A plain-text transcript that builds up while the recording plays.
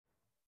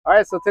All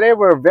right, so today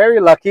we're very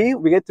lucky.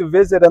 We get to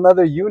visit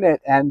another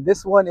unit, and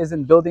this one is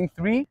in building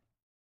 3,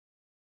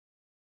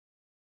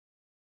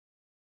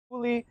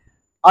 fully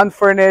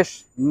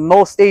unfurnished,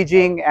 no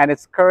staging, and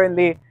it's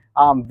currently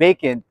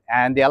vacant.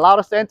 And they allowed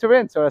us to enter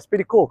in, so that's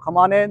pretty cool. Come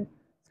on in.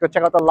 Let's go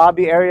check out the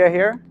lobby area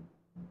here.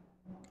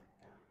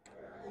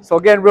 So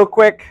again, real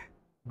quick,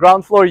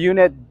 ground floor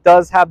unit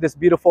does have this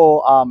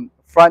beautiful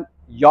front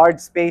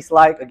yard space.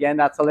 Like again,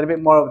 that's a little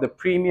bit more of the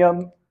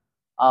premium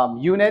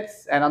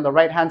units. And on the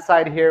right hand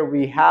side here,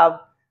 we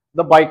have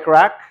the bike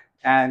rack.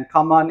 And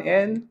come on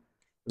in.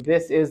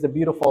 This is the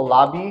beautiful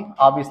lobby.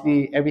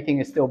 Obviously, everything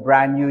is still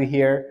brand new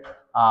here.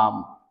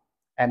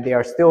 And they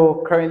are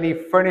still currently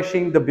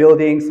furnishing the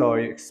building. So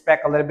you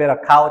expect a little bit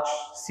of couch,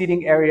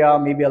 seating area,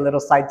 maybe a little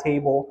side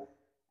table.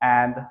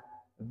 And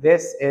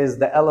this is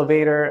the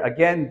elevator.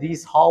 Again,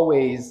 these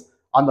hallways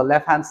on the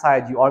left-hand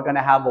side, you are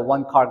gonna have a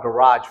one-car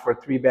garage for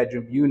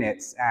 3-bedroom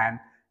units. And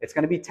it's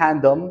gonna be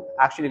tandem.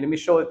 Actually, let me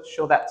show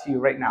that to you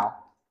right now.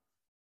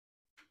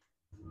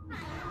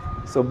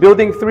 So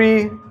building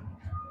 3,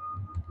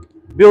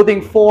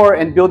 building 4,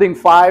 and building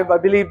 5, I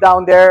believe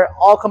down there,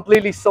 all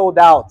completely sold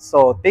out.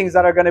 So things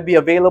that are gonna be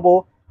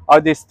available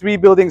are these 3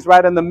 buildings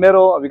right in the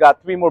middle. We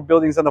got 3 more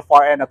buildings on the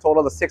far end, a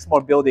total of 6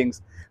 more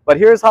buildings. But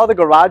here's how the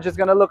garage is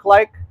gonna look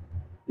like.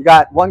 You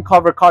got one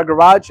covered car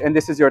garage, and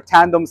this is your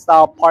tandem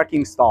style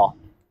parking stall.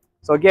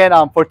 So again,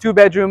 for 2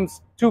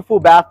 bedrooms, 2 full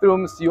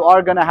bathrooms, you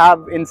are gonna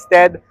have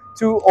instead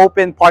 2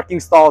 open parking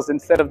stalls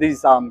instead of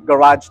these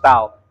garage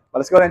style. But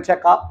let's go ahead and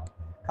check out.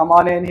 Come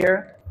on in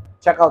here,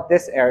 check out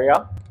this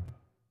area.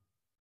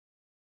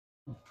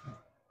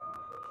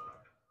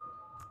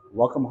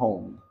 Welcome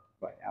home.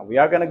 But we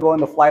are gonna go in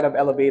the flight of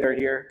elevator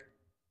here,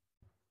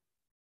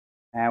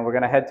 and we're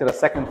gonna head to the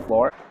 2nd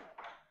floor.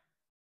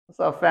 What's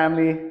up,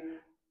 family?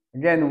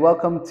 Again,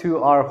 welcome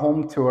to our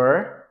home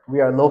tour. We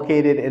are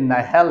located in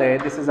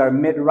Nahele. This is our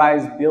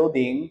mid-rise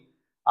building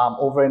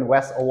over in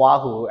West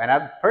Oahu. And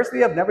I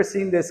personally have never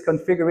seen this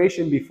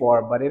configuration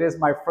before, but it is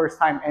my first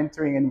time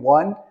entering in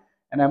one.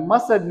 And I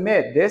must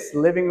admit, this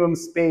living room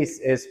space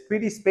is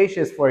pretty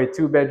spacious for a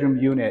 2-bedroom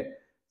unit.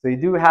 So you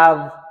do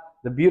have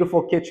the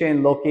beautiful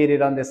kitchen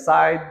located on this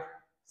side,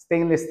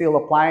 stainless steel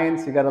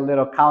appliance. You got a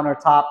little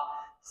countertop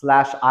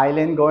slash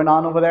island going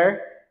on over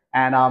there.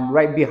 And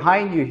right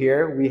behind you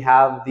here, we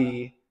have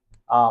the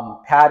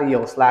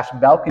patio slash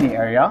balcony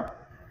area.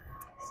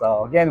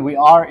 So again, we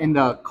are in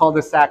the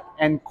cul-de-sac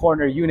end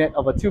corner unit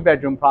of a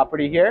 2-bedroom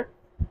property here.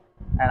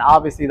 And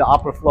obviously the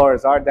upper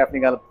floors are definitely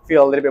gonna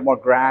feel a little bit more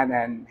grand,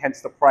 and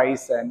hence the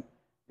price. And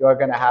you're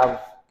gonna have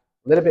a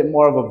little bit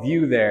more of a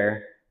view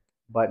there.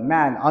 But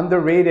man,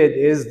 underrated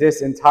is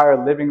this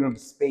entire living room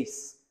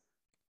space.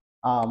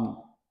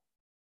 So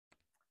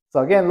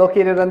again,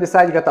 located on this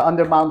side, you got the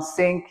undermount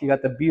sink, you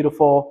got the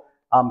beautiful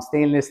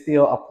stainless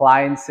steel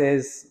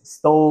appliances,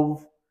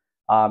 stove,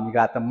 you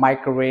got the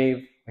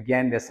microwave,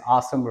 again, this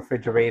awesome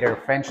refrigerator,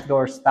 French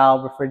door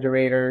style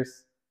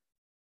refrigerators.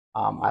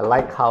 I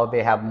like how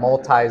they have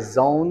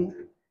multi-zone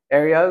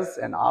areas,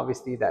 and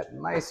obviously that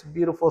nice,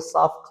 beautiful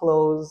soft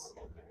close,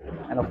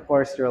 and of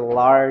course your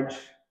large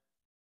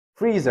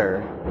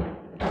freezer.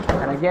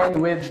 And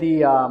again, with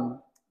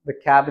the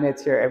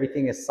cabinets here,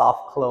 everything is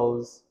soft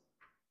close.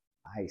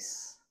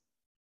 Nice.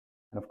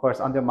 And of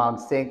course, under mount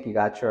sink, you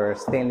got your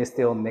stainless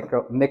steel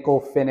nickel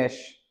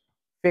finish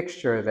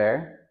fixture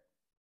there.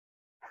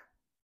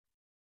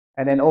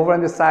 And then over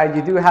on the side,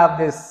 you do have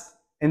this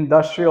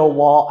industrial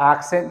wall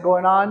accent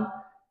going on.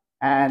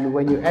 And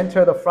when you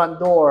enter the front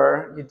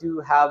door, you do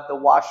have the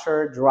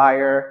washer,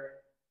 dryer,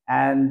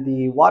 and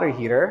the water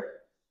heater.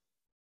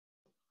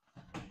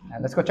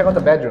 And let's go check out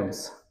the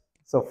bedrooms.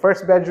 So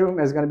first bedroom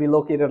is going to be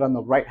located on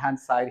the right-hand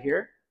side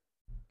here.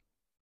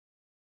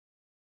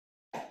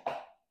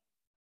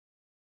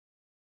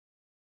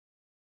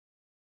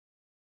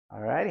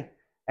 Alrighty.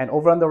 And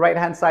over on the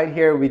right-hand side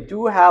here, we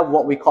do have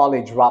what we call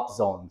a drop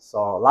zone. So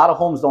a lot of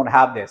homes don't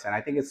have this, and I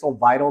think it's so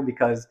vital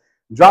because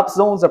drop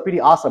zones are pretty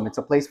awesome. It's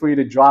a place for you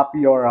to drop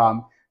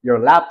your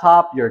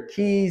laptop, your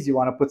keys. You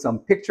want to put some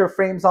picture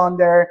frames on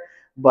there.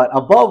 But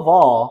above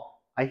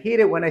all, I hate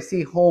it when I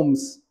see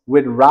homes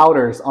with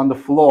routers on the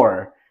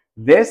floor.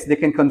 They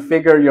can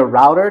configure your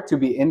router to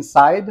be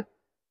inside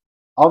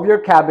of your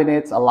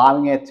cabinets,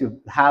 allowing it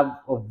to have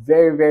a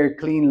very, very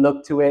clean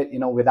look to it,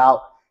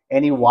 without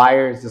any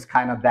wires just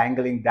kind of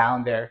dangling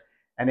down there.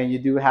 And then you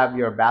do have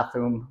your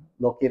bathroom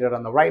located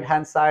on the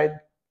right-hand side.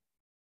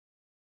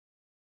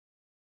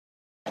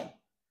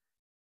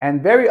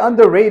 And very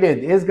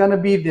underrated is going to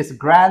be this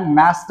grand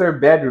master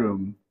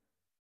bedroom.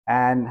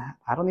 And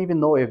I don't even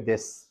know if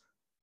this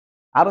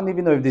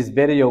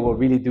video will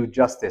really do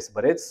justice,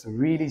 but it's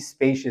really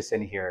spacious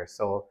in here.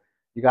 So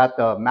you got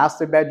the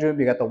master bedroom,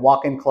 you got the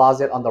walk-in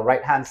closet on the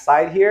right-hand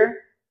side here,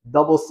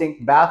 double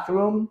sink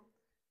bathroom,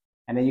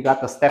 and then you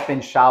got the step-in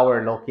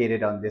shower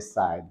located on this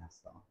side.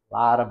 So a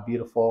lot of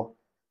beautiful,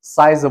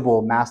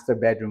 sizable master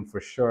bedroom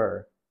for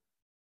sure.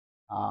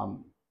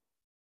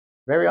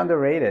 Very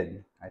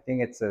underrated. I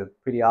think it's a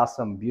pretty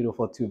awesome,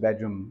 beautiful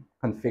 2-bedroom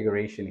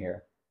configuration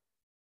here.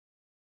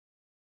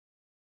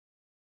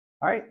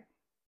 All right.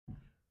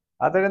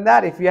 Other than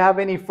that, if you have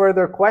any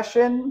further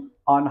question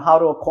on how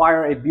to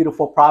acquire a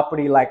beautiful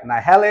property like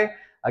Nahele,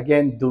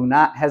 again, do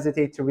not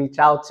hesitate to reach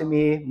out to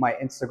me. My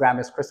Instagram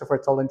is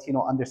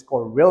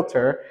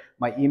Christopher_Tolentino_realtor.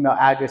 My email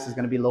address is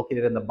going to be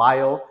located in the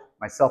bio.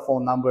 My cell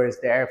phone number is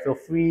there. Feel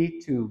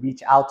free to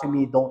reach out to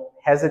me. Don't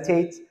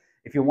hesitate.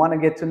 If you want to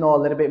get to know a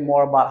little bit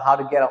more about how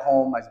to get a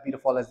home as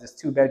beautiful as this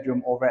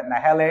 2-bedroom over at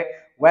Nahele,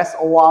 West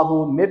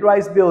Oahu,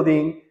 mid-rise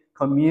building,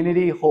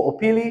 community,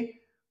 Hoopili,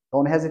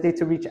 don't hesitate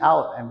to reach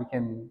out and we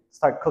can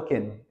start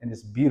cooking in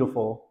this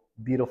beautiful,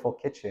 beautiful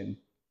kitchen.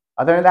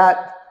 Other than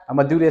that, I'm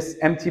gonna do this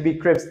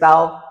MTV crib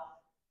style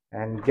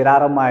and get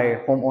out of my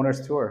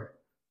homeowner's tour.